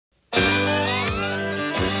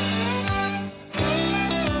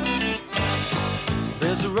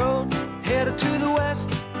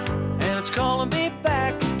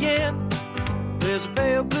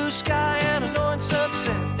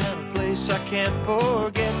can't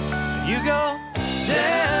forget. You go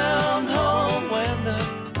down home when the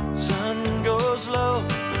sun goes low.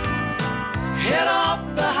 Head off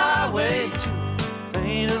the highway to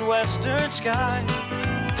painted western sky.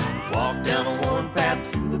 Walk down a worn path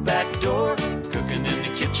through the back door, cooking in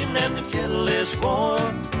the kitchen and the kettle is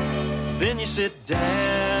warm. Then you sit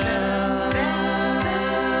down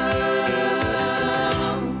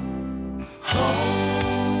home.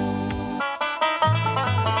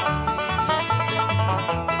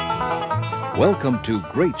 Welcome to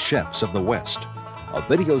Great Chefs of the West, a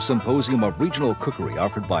video symposium of regional cookery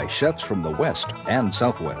offered by chefs from the West and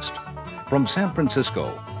Southwest. From San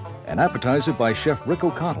Francisco, an appetizer by Chef Rick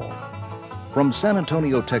O'Connell. From San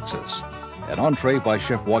Antonio, Texas, an entree by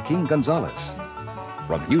Chef Joaquin Gonzalez.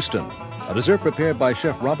 From Houston, a dessert prepared by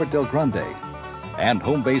Chef Robert Del Grande. And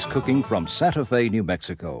home-based cooking from Santa Fe, New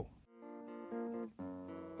Mexico.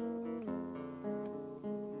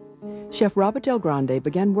 Chef Robert Del Grande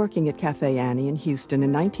began working at Cafe Annie in Houston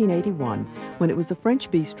in 1981 when it was a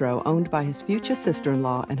French bistro owned by his future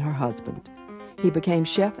sister-in-law and her husband. He became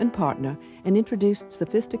chef and partner and introduced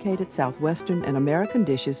sophisticated Southwestern and American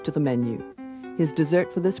dishes to the menu. His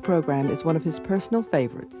dessert for this program is one of his personal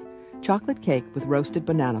favorites, chocolate cake with roasted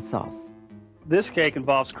banana sauce. This cake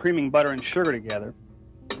involves creaming butter and sugar together,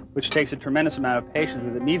 which takes a tremendous amount of patience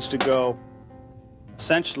because it needs to go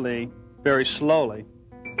essentially very slowly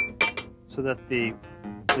so that the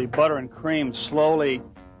butter and cream slowly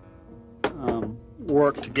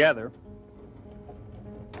work together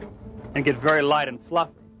and get very light and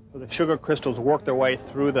fluffy. So the sugar crystals work their way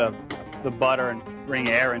through the butter and bring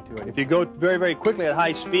air into it. If you go very, very quickly at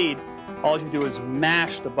high speed, all you do is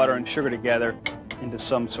mash the butter and sugar together into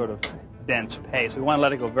some sort of dense paste. We want to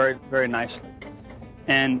let it go very, very nicely.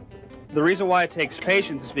 And the reason why it takes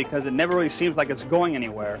patience is because it never really seems like it's going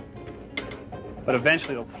anywhere, but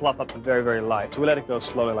eventually it'll fluff up and very, very light. So we let it go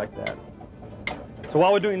slowly like that. So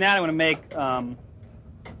while we're doing that, I want to make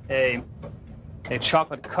a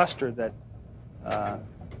chocolate custard that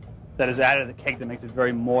is added to the cake that makes it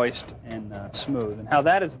very moist and smooth. And how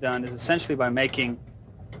that is done is essentially by making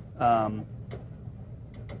a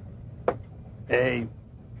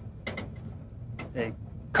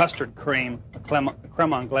custard cream, a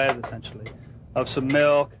creme anglaise essentially, of some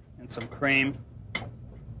milk and some cream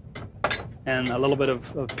and a little bit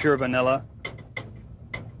of pure vanilla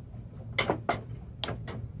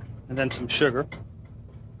and then some sugar.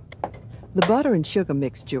 The butter and sugar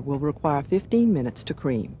mixture will require 15 minutes to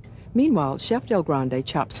cream. Meanwhile, Chef Del Grande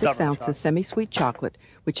chops 6 ounces semi-sweet chocolate,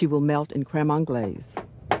 which he will melt in creme anglaise.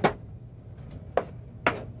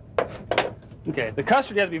 Okay, the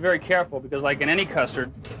custard you have to be very careful because like in any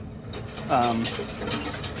custard,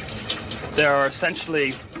 there are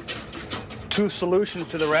essentially 2 solutions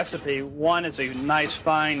to the recipe. One is a nice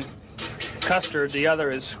fine custard, the other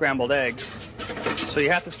is scrambled eggs. So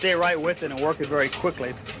you have to stay right with it and work it very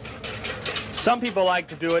quickly. Some people like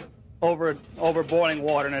to do it over boiling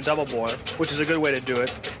water in a double boiler, which is a good way to do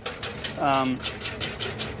it.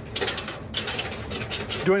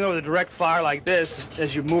 Doing it with a direct fire like this,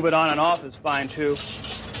 as you move it on and off, is fine too.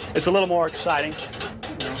 It's a little more exciting,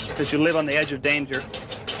 because you live on the edge of danger.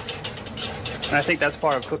 And I think that's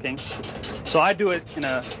part of cooking. So I do it in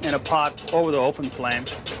a pot over the open flame,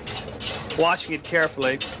 watching it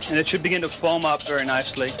carefully, and it should begin to foam up very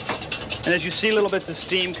nicely. And as you see little bits of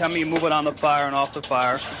steam coming, you move it on the fire and off the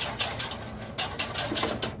fire.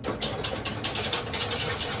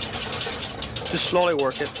 Just slowly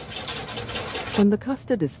work it. When the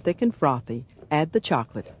custard is thick and frothy, add the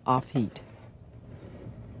chocolate off heat.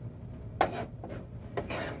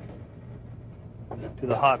 To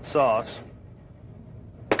the hot sauce.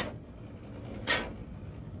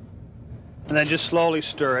 And then just slowly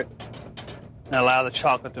stir it and allow the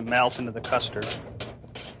chocolate to melt into the custard.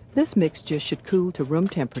 This mixture should cool to room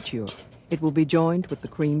temperature. It will be joined with the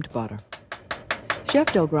creamed butter.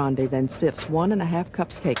 Chef Del Grande then sifts 1½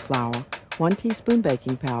 cups cake flour, 1 teaspoon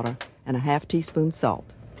baking powder, and ½ teaspoon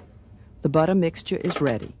salt. The butter mixture is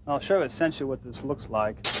ready. I'll show you essentially what this looks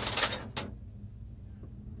like.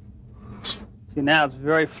 See, now it's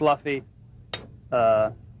very fluffy,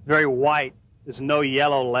 very white. There's no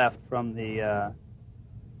yellow left from the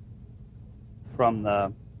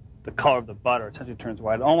color of the butter. It essentially turns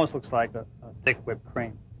white. It almost looks like a thick whipped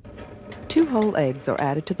cream. 2 whole eggs are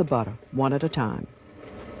added to the butter, 1 at a time.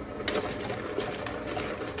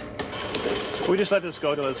 We just let this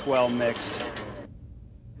go till it's well mixed.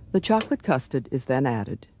 The chocolate custard is then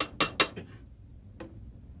added.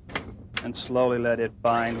 And slowly let it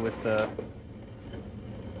bind with the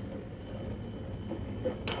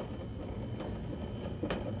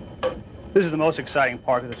This is the most exciting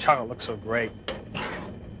part because the chocolate looks so great.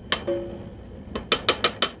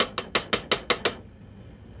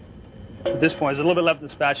 At this point, there's a little bit left of the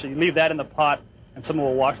spatula. You leave that in the pot, and someone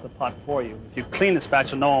will wash the pot for you. If you clean the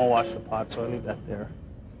spatula, no one will wash the pot, so I leave that there.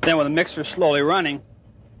 Then when the mixer is slowly running,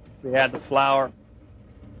 we add the flour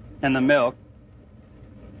and the milk.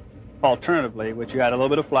 Alternatively, which you add a little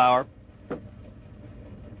bit of flour,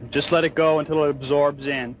 and just let it go until it absorbs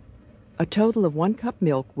in. A total of 1 cup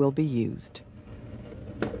milk will be used.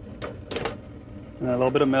 And a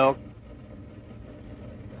little bit of milk.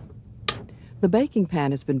 The baking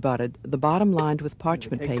pan has been buttered, the bottom lined with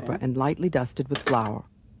parchment cake paper pan. and lightly dusted with flour.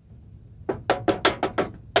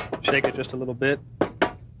 Shake it just a little bit.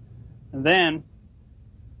 And then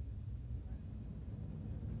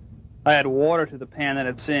I add water to the pan that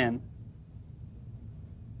it's in.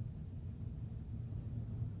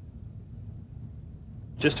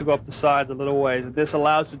 Just to go up the sides a little ways. This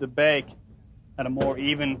allows it to bake at a more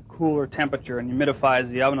even, cooler temperature and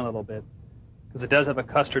humidifies the oven a little bit. Because it does have a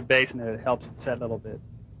custard base in it, it helps it set a little bit.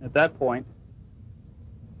 At that point,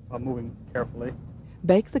 while moving carefully,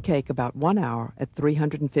 Bake the cake about 1 hour at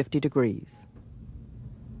 350 degrees.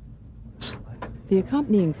 The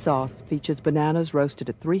accompanying sauce features bananas roasted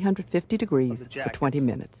at 350 degrees for 20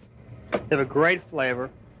 minutes. they have a great flavor.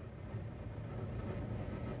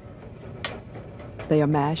 They are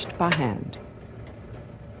mashed by hand.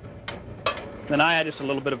 Then I add just a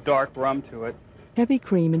little bit of dark rum to it. Heavy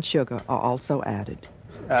cream and sugar are also added.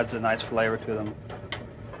 Adds a nice flavor to them.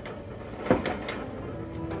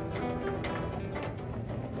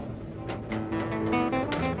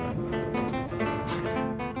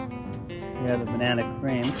 We add the banana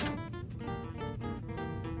cream.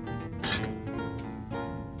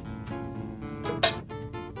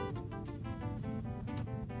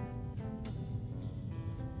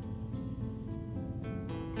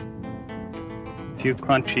 A few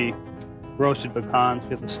crunchy roasted pecans. We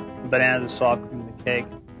have the bananas, the soft cream, and the cake.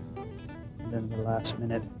 And then the last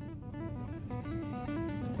minute,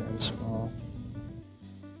 just add a small.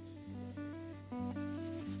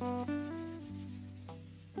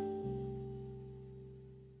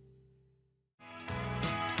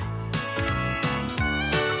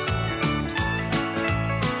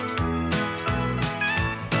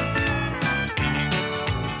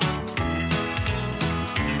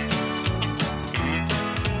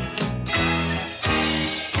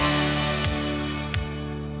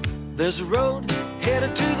 There's a road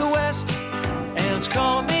headed to the west, and it's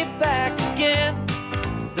calling me back again.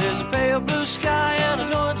 There's a pale blue sky and a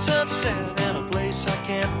northern sunset, and a place I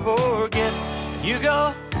can't forget. You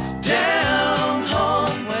go down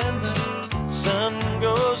home when the sun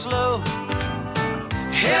goes low.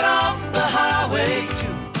 Head off the highway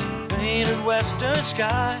to a painted western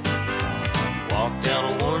sky. Walk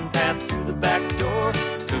down a worn path through the back door,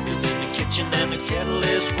 cooking in the kitchen and the kettle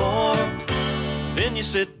is warm. Then you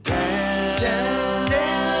sit down